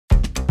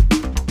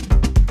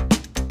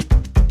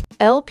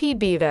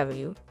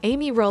LPBW,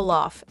 Amy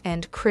Roloff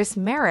and Chris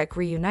Marek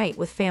reunite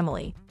with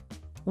family.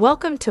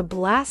 Welcome to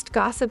Blast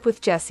Gossip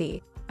with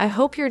Jesse. I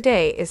hope your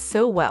day is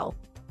so well.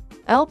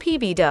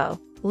 LPBW,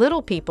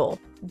 Little People,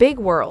 Big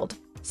World,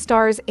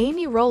 stars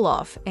Amy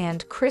Roloff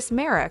and Chris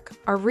Marek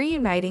are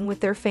reuniting with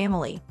their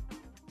family.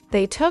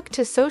 They took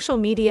to social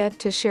media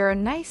to share a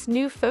nice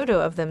new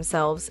photo of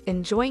themselves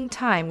enjoying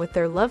time with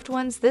their loved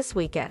ones this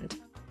weekend.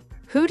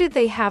 Who did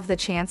they have the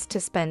chance to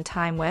spend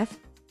time with?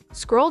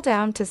 Scroll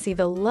down to see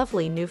the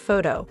lovely new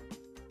photo.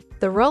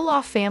 The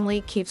Roloff family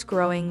keeps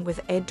growing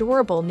with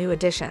adorable new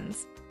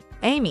additions.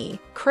 Amy,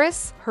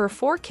 Chris, her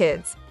 4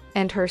 kids,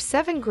 and her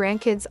 7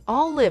 grandkids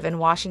all live in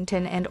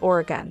Washington and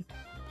Oregon,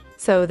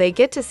 so they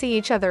get to see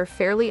each other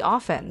fairly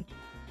often.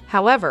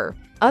 However,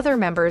 other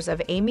members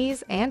of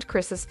Amy's and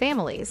Chris's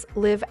families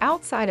live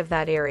outside of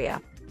that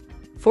area.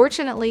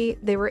 Fortunately,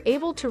 they were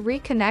able to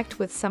reconnect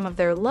with some of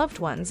their loved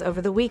ones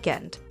over the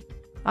weekend.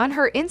 On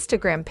her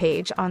Instagram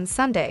page on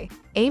Sunday,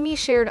 Amy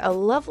shared a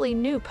lovely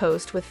new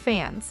post with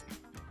fans.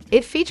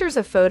 It features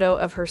a photo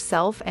of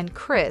herself and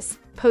Chris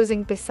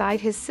posing beside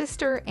his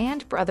sister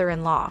and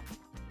brother-in-law.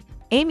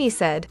 Amy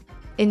said,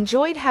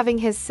 "Enjoyed having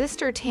his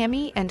sister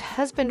Tammy and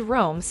husband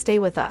Rome stay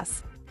with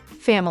us.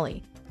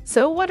 Family.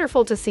 So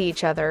wonderful to see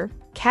each other,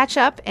 catch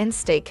up, and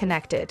stay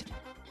connected."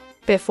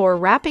 Before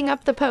wrapping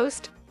up the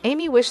post,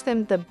 Amy wished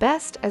them the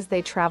best as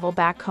they travel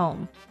back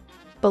home.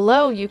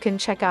 Below, you can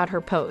check out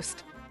her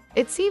post.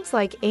 It seems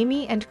like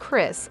Amy and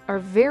Chris are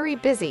very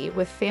busy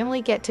with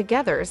family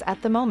get-togethers at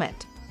the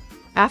moment.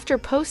 After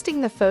posting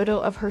the photo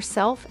of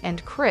herself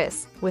and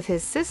Chris with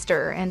his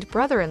sister and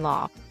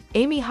brother-in-law,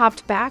 Amy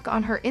hopped back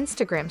on her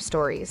Instagram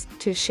stories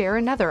to share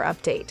another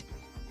update.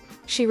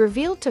 She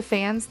revealed to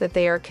fans that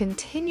they are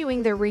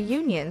continuing their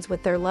reunions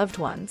with their loved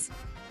ones.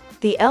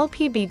 The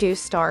LPBW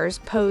stars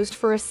posed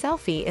for a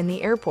selfie in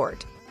the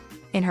airport.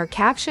 In her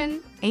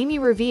caption, Amy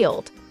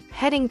revealed,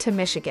 "Heading to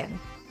Michigan.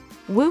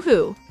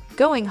 Woohoo!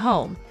 Going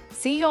home.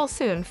 See y'all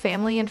soon,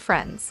 family and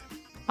friends."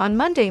 On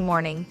Monday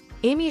morning,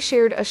 Amy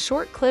shared a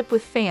short clip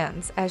with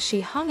fans as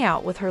she hung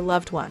out with her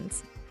loved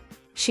ones.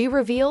 She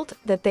revealed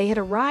that they had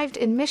arrived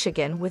in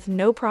Michigan with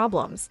no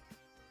problems.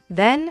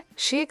 Then,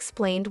 she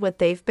explained what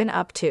they've been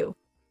up to.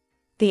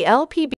 The LPB